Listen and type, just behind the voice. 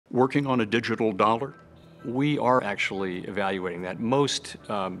working on a digital dollar? We are actually evaluating that. Most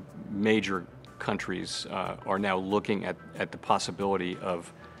major countries are now looking at the possibility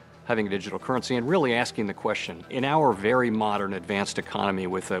of having a digital currency and really asking the question, in our very modern advanced economy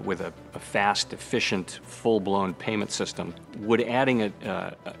with a fast, efficient, full-blown payment system, would adding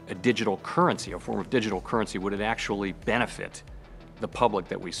a digital currency, a form of digital currency, would it actually benefit the public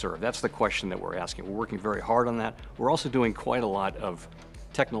that we serve? That's the question that we're asking. We're working very hard on that. We're also doing quite a lot of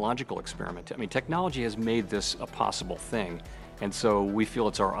technological experiment. I mean, technology has made this a possible thing, and so we feel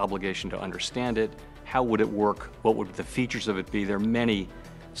it's our obligation to understand it. How would it work? What would the features of it be? There are many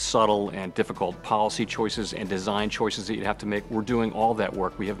subtle and difficult policy choices and design choices that you'd have to make. We're doing all that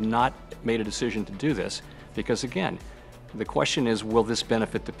work. We have not made a decision to do this because, again, the question is, will this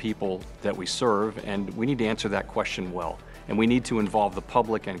benefit the people that we serve? And we need to answer that question well. And we need to involve the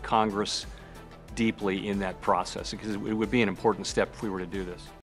public and Congress deeply in that process because it would be an important step if we were to do this.